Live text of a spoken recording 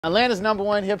Atlanta's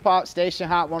 #1 hip-hop station,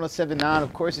 Hot 107.9.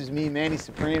 Of course, it's me, Manny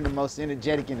Supreme, the most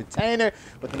energetic entertainer,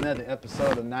 with another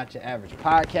episode of Not Your Average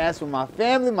Podcast with my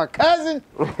family, my cousin.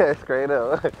 Straight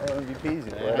up. OMB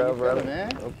Peezy, man. What How up, you brother? feeling,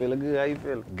 man? I'm feeling good. How you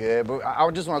feeling? Good, but I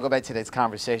just want to go back to this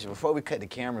conversation. Before we cut the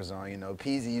cameras on, you know,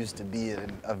 Peezy used to be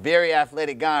a very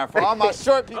athletic guy. And for all my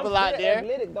short people out there,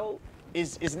 athletic, though.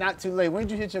 it's not too late. When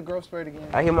did you hit your growth spurt again?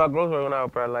 I hit my growth spurt when I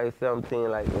was probably like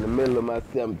 17, like in the middle of my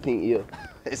 17th year.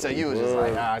 So you was just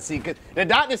like, see, cause the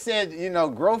doctor said, you know,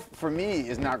 growth for me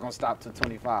is not gonna stop till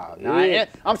 25. Now,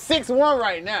 I'm 6'1"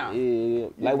 right now. Yeah.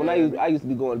 Like when I used to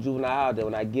be going to juvenile hall there.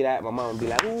 When I get out, my mom would be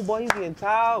like, "Ooh, boy, you getting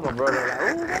tall." My brother like,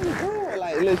 "Ooh, what you doing?"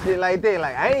 Like little shit like that.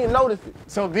 Like I ain't noticed it.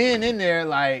 So being in there,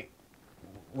 like,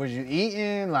 was you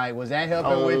eating? Like, was that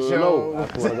helping with your? No,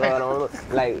 I swear to God, I don't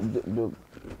know. Like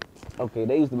okay,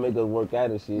 they used to make us work out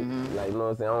and shit. Like, you know what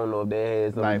I'm saying? I don't know if they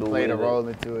had something like to do played with a role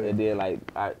into it. And then like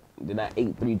I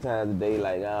ate 3 times a day,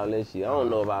 like all that shit. I don't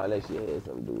know if all that shit had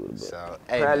something to do with it. So,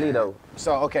 probably though.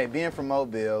 So okay, being from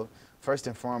Mobile, first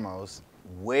and foremost,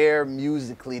 where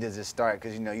musically does it start?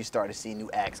 Because you know you start to see new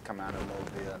acts come out of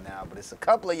Mobile now, but it's a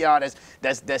couple of y'all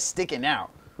that's sticking out.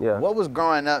 Yeah. What was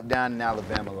growing up down in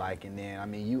Alabama like? And then I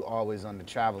mean, you always on the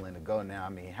traveling to go now. I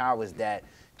mean, how has that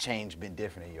change been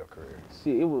different in your career?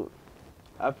 Shit, it was.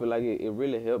 I feel like it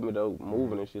really helped me though,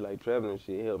 moving and shit, like traveling and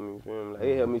shit. It helped me, feel me? Like,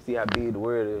 it helped me see how big the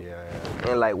world is.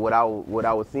 Yeah. And like what I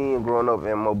was seeing growing up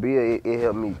in Mobile, it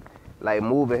helped me, like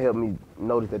moving helped me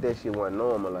notice that shit wasn't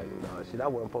normal. Like, nah, shit, I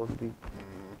wasn't supposed to be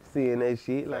seeing that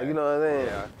shit. Like, you know what I'm saying?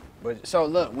 Yeah. But so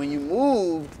look, when you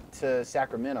moved to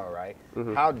Sacramento, right?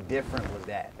 How different was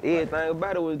that? Everything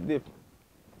about it was different.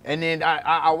 And then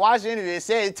I watched the interview. It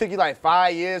said it took you like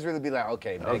 5 years really to be like,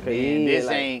 okay, back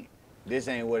then, this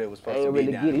ain't what it was supposed to be.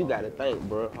 Really get it. You gotta think,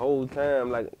 bro. Whole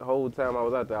time I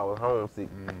was out there, I was homesick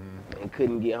and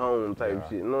couldn't get home type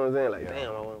shit. You know what I'm saying? Like,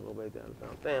 damn, I wanna go back down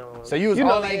to town. Damn. So you was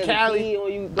only in Cali.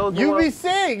 You be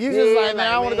sick. You just like,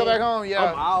 man, I wanna go back home.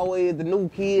 Yeah. I'm always the new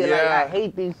kid. Yeah. Like, I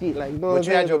hate this shit. Like, you know but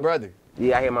you had your brother.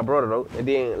 Yeah, I had my brother though. And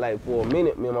then like for a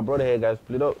minute, me and my brother had got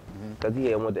split up because he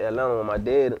had went to Atlanta with my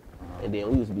dad. And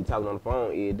then we used to be talking on the phone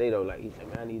every day though. Like he said,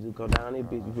 man, I need you to come down there,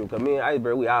 bitch. You feel? Cause me and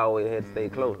Iceberg, we always had to stay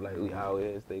close. Like we always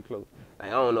had to stay close. Like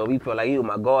I don't know if he felt like he was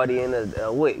my guardian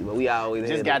or what, but we always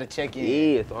just gotta check in.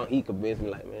 Yeah, so he convinced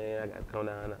me like, man, I gotta come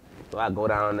down there. So I go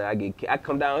down there, I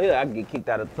come down here, I get kicked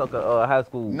out of Tucker High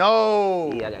School.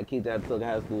 No. Yeah, I got kicked out of Tucker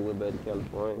High School, went back to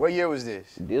California. What year was this?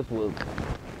 This was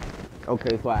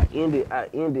okay. So I ended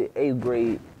 8th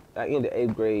grade. I ended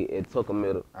 8th grade at Tucker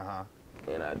Middle.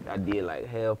 And I did like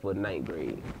half of 9th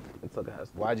grade.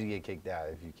 Why'd you get kicked out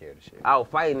if you care to share? I was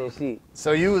fighting and shit.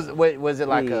 So you was it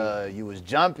like you was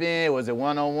jumping? Was it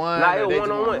one-on-one? Nah, it was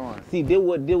one-on-one. See, did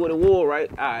what it was, right?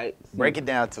 All right. See, break it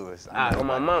down to us. On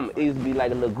my mama, it used to be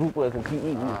like a little group of us in PE. We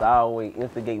used to always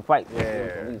instigate fights.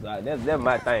 Yeah. That's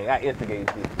my thing. I instigate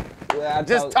shit. Yeah,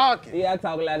 just talking. Yeah, I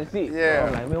talk a lot of shit. Yeah. So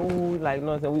I'm like, man, ooh, like, you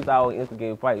know what I'm saying? We used to always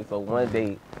instigate fights. So one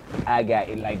day, I got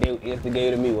it, like, they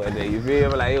instigated me one day, you feel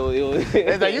me? Like, it was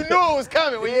it's like, you knew it was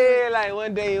coming. Like,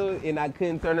 one day, and I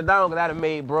couldn't turn it down, because I'd have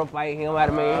made bro fight him, I'd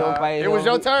have made him fight him. It was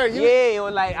your turn. Yeah, it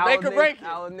was like, make or break it.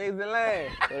 I was next in line.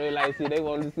 So they like, see, they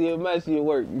wanted to see if my shit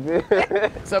work, you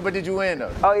feel? So, but did you win,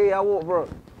 though? Oh, yeah, I whooped bro.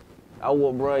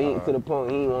 To the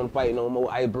point he ain't want to fight no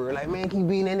more. Iceberg, like, man, keep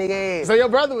beating that nigga ass. So your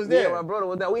brother was there? Yeah, my brother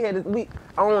was there. We had this,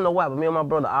 I don't know why, but me and my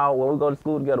brother, when we go to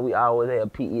school together, we always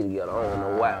had PE together. I don't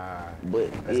know why.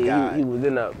 But yeah, he was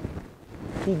in there.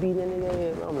 Keep beating that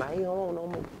nigga ass. I'm like, he don't want no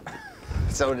more.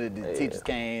 So the teachers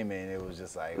came and it was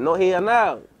just like. No, hell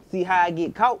no. See how I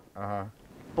get caught?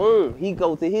 Boom, he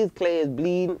go to his class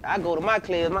bleeding. I go to my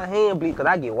class, my hand bleed, because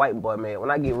I get white boy mad.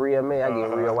 When I get real mad, I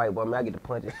get real white boy mad. I get to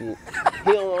punch and shit.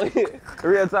 He don't want,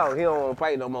 real talk, he don't want to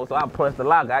fight no more. So I punch the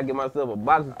locker. I get myself a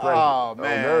boxing spray. Oh,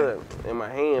 man. And my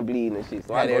hand bleeding and shit.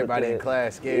 So I go everybody to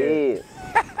class in class scared.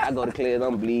 Yeah. I go to class,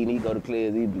 I'm bleeding. He go to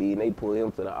class, he bleeding. They pull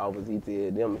him to the office. He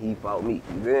tell them he fought me.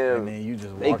 And then you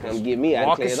just they come get me out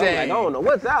of class. I'm like, I don't know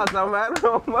what y'all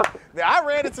talking about. I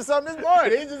ran into something this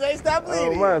morning. He just ain't stopped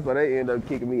bleeding. Oh, man. So they end up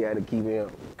kicking me out and keeping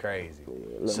him. Crazy.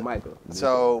 Yeah, Michael.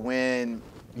 So when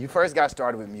you first got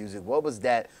started with music, what was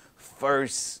that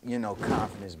first, you know,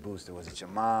 confidence booster? Was it your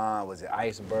mom? Was it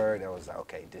Iceberg? That was like,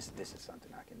 okay, this is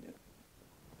something I can do.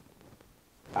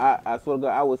 I swear to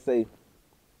God,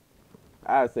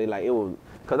 I'd say like it was,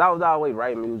 cause I was always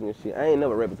writing music and shit. I ain't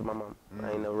never rapping to my mom.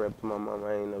 I ain't never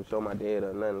never show my dad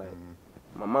or nothing like.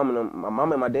 My mama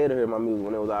and my dad heard my music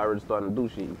when they was already starting to do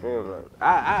shit. You feel me? Like,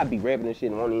 I'd be rapping and shit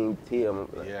and won't even tell them.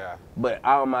 Like, yeah. But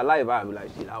all my life I'd be like,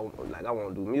 shit, I want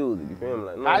to do music. You feel me?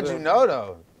 Like, how'd you know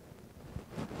though?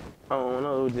 I don't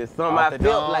know, just something I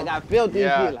felt like this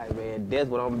shit, like, man, that's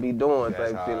what I'm gonna be doing,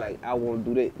 type shit, like, I wanna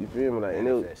do that, you feel me, like,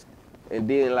 and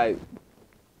then, like,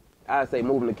 I say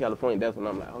moving to California, that's when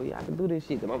I'm like, oh yeah, I can do this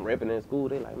shit, cause I'm rapping in school,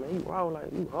 they like, man, you raw,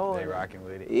 like, you hard. They rocking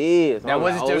with it. Yeah. So now,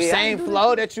 was it your same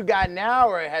flow that you got now,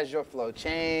 or has your flow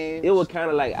changed? It was kind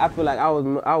of like, I feel like I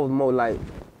was more like,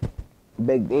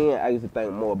 back then, I used to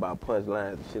think more about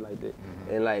punchlines and shit like that,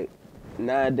 and like,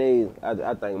 nowadays,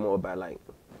 I think more about like,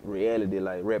 reality,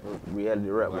 like reality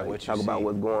rap, like talk about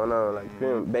what's going on,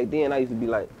 like back then I used to be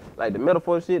like the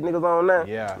metaphor shit niggas on now.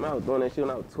 Yeah. Man, I was doing that shit when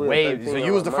I was 12. Wait, so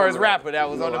you was the first rapper that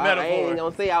was on the metaphor. I ain't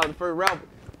gonna say I was the first rapper,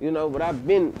 you know, but I've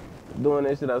been doing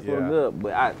that shit. I swear to God,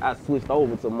 but I switched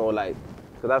over to more like,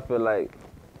 cause I feel like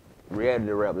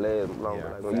reality rap lasts longer.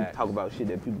 Like when you talk about shit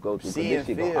that people go through, cause this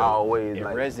shit gonna always it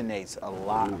like resonates a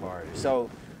lot harder. So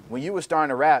when you were starting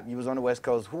to rap, you was on the West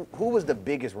Coast. Who was the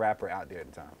biggest rapper out there at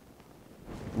the time?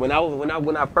 When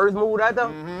I first moved out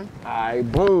there, alright,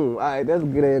 boom, alright, that's a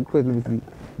good ass question. Let me see.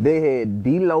 They had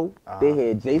D-Lo, they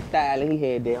had J Style, he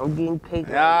had that I'm getting cake.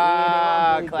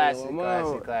 Classic.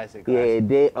 Yeah,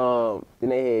 then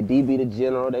they had DB the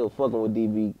General, they was fucking with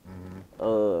DB.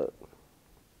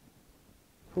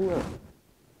 Who else?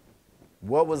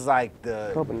 What was like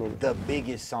the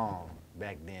biggest song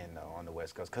back then though on the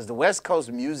West Coast? Cause the West Coast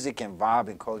music and vibe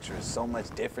and culture is so much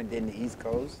different than the East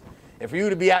Coast. And for you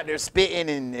to be out there spitting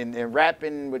and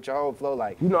rapping with your whole flow,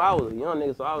 like... You know, I was a young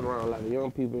nigga, so I was around like the young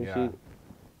people and shit.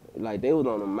 Like, they was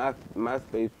on the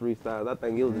MySpace freestyles. I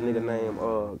think it was a nigga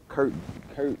named Kurt.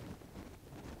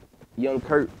 Young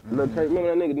Kurt. Lil Kurt,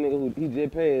 remember that nigga who he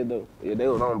just passed, though? Yeah, they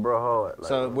was on bro hard. Like,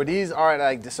 so were these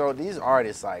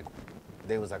artists, like,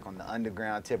 they was like on the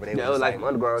underground tip, or they was like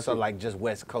underground so shit. Like just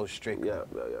West Coast strictly. Yeah.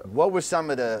 What were some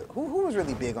of the, who was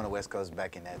really big on the West Coast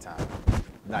back in that time?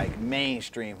 Like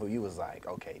mainstream, who you was like,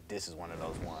 okay, this is one of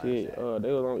those ones. Shit,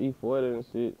 they was on E40 and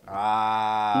shit.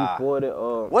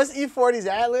 E40. What's E40's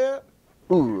ad-lib?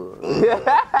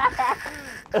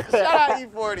 Shout out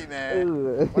E40,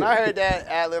 man. When I heard that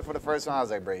ad-lib for the first time, I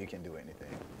was like, bro, you can do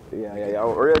anything. Yeah.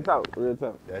 Real talk.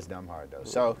 That's dumb hard though.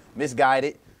 So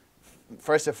Misguided.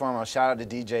 First and foremost, shout out to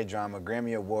DJ Drama,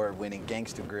 Grammy Award winning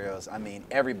Gangsta Grillz. I mean,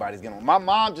 everybody's getting one. My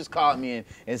mom just called me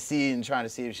and trying to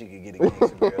see if she could get a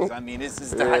Gangsta Grillz. I mean,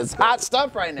 it's hot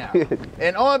stuff right now.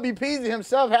 And OMB Peezy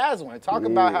himself has one. Talk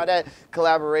about how that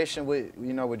collaboration with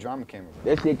Drama came about.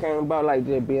 That shit came about like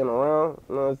just being around,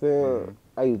 you know what I'm saying?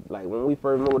 I used, like when we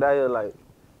first moved out here, like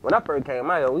when I first came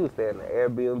out here, we was staying in the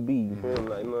Airbnb, you feel me?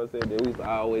 Like, you know what I'm saying? Then we used to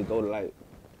always go to like,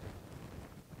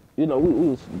 you know, we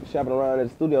was shopping around at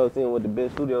the studio, seeing what the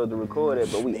best studios to record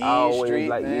at, but we always Street,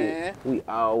 like, man. we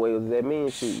always was at Main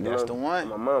Street. You That's know? the one.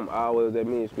 My mom always was at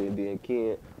Main Street. Then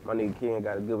Ken, my nigga Ken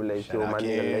got a good relationship with my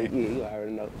nigga Lake. Yeah, you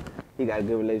already know. He got a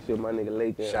good relationship with my nigga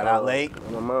Lake. Shout out Lake.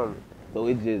 My mom. So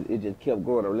it just kept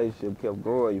growing. The relationship kept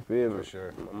growing. You feel me? For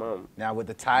sure. My mom. Now with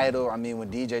the title, I mean,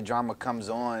 when DJ Drama comes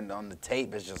on the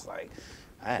tape, it's just like.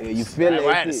 You feel it.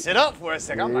 I had to sit up for a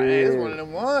second. I'm like, hey, this is one of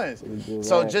them ones.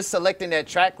 So just selecting that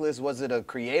track list, was it a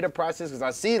creative process? Because I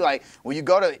see, like, when you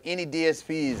go to any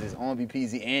DSPs, it's OMB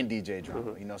Peezy and DJ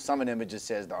Drama. You know, some of them, it just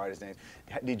says the artist names.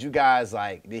 Did you guys,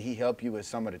 like, did he help you with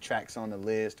some of the tracks on the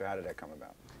list, or how did that come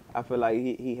about? I feel like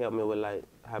he helped me with, like,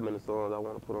 how many songs I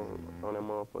want to put on that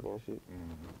motherfucking shit.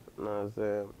 You know what I'm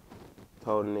saying? They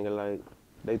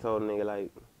told the nigga,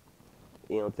 like,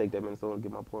 you don't take that many songs to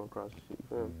get my point across and shit, you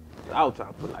feel me? So I was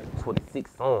trying to put like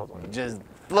 26 songs on it. Just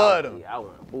flood them. Yeah, I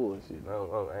want bullshit. I ain't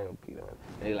gonna keep that.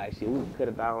 They like, shit, we can cut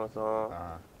it down on song.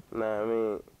 Know what I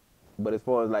mean? But as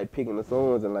far as like picking the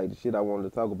songs and like the shit I wanted to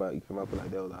talk about, you feel me? I feel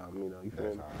like that was all me, you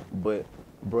feel me? But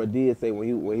bro did say when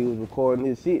he was recording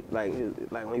his shit, like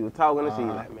when he was talking and shit,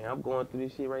 like, man, I'm going through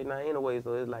this shit right now anyway,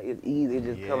 so it's like it's easy, it's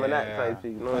just coming out type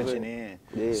shit, you know what I'm saying? In.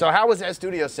 Yeah. So how was that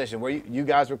studio session? Were you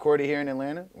guys recorded here in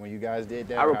Atlanta when you guys did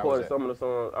that? I recorded some of the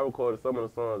songs. I recorded some of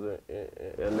the songs in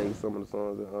LA, some of the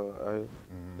songs out here.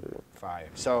 Fire.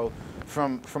 So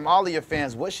from all of your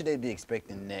fans, what should they be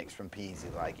expecting next from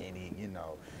Peezy? Like any,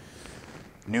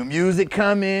 new music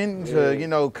coming, to,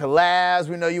 collabs.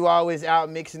 We know you always out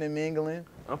mixing and mingling.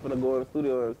 I'm finna go in the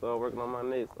studio and start working on my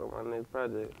next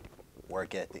project.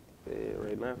 Work ethic. Yeah,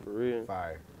 right now, for real.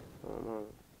 Fire. Uh-huh.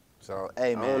 So,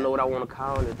 hey, man. I don't know what I want to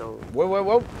call it, though.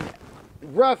 What?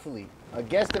 Roughly, a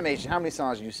guesstimation, how many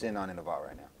songs are you sitting on in the vault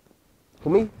right now? For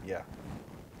me? Yeah.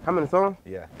 How many songs?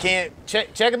 Yeah. Ken,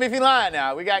 check him if he lying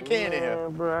now. We got Ken in here.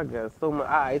 Bro, I got so much.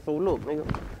 All right, so look, nigga.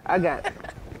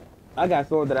 I got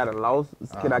songs that I done lost.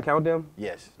 Can I count them?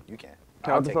 Yes, you can.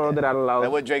 Count the songs that I done lost.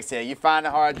 Like what Drake said, you find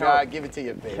a hard drive, give it to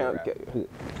your favorite.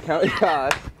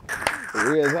 Count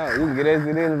Real talk. You can get that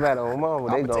shit anybody on mama.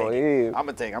 They gon' in. I'm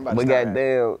about to start.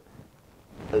 Goddamn.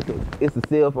 It's a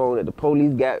cell phone that the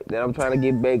police got that I'm trying to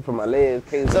get back from my last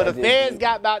case. So the feds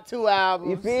got about 2 albums.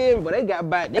 You feel me? But they got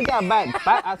about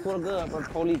I swear to God, the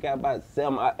police got about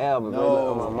 7 albums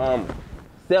on my mama.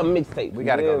 7 mixtapes. We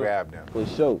gotta go grab them. For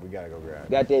sure. We gotta go grab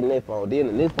them. Got that in that phone. Then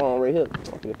in this phone right here.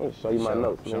 I'm gonna show you my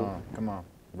notes. Show them. Come on.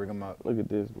 Bring them up. Look at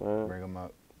this, man. Bring them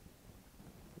up.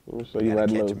 Let me show you my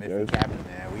notes, man.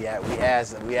 We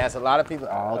asked a lot of people.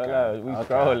 Oh, okay. We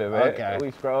scrolling, man. Okay.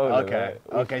 We scrolling, man.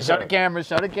 Okay. Show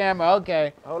the camera.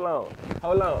 Okay. Hold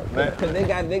on. Cause they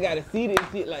gotta see this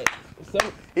shit like.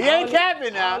 He ain't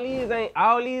capping now.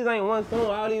 All these ain't one song.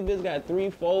 All these bitches got 3,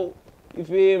 4. You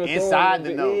feel me? Inside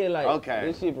the note. Yeah, like, okay.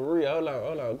 This shit for real.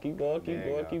 Hold on. Keep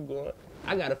going.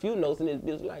 I got a few notes in this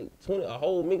bitch, like 20, a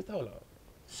whole mix. Hold on.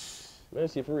 Man,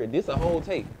 this shit for real. This a whole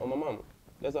tape on my mama.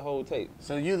 That's a whole tape.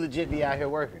 So you legit be out here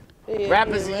working. Yeah,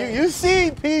 rappers, you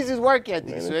see Peezy's work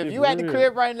ethic. So if you at the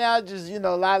crib right now, just,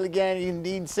 lollygagging, you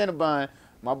eating Cinnabon,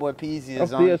 my boy Peezy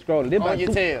is on your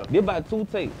tail. This about 2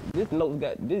 tapes. This note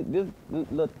got, this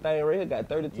little thing right here got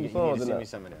 32 songs in it. You need to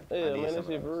send me some of that. Yeah, man, that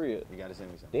shit for real. You gotta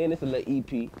send me some. Then it's a little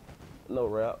EP, no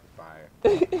rap. Fire.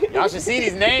 Y'all should see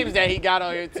these names that he got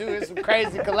on here too. It's some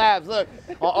crazy collabs. Look,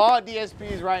 on all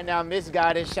DSPs right now,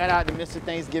 Misguided, shout out to Mr.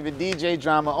 Thanksgiving, DJ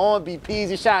Drama, OMB,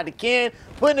 Peezy, shout out to Ken,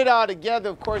 putting it all together.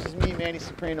 Of course, it's me, Manny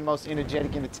Supreme, the most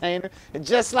energetic entertainer. And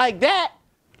just like that,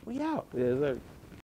 we out. Yes, sir.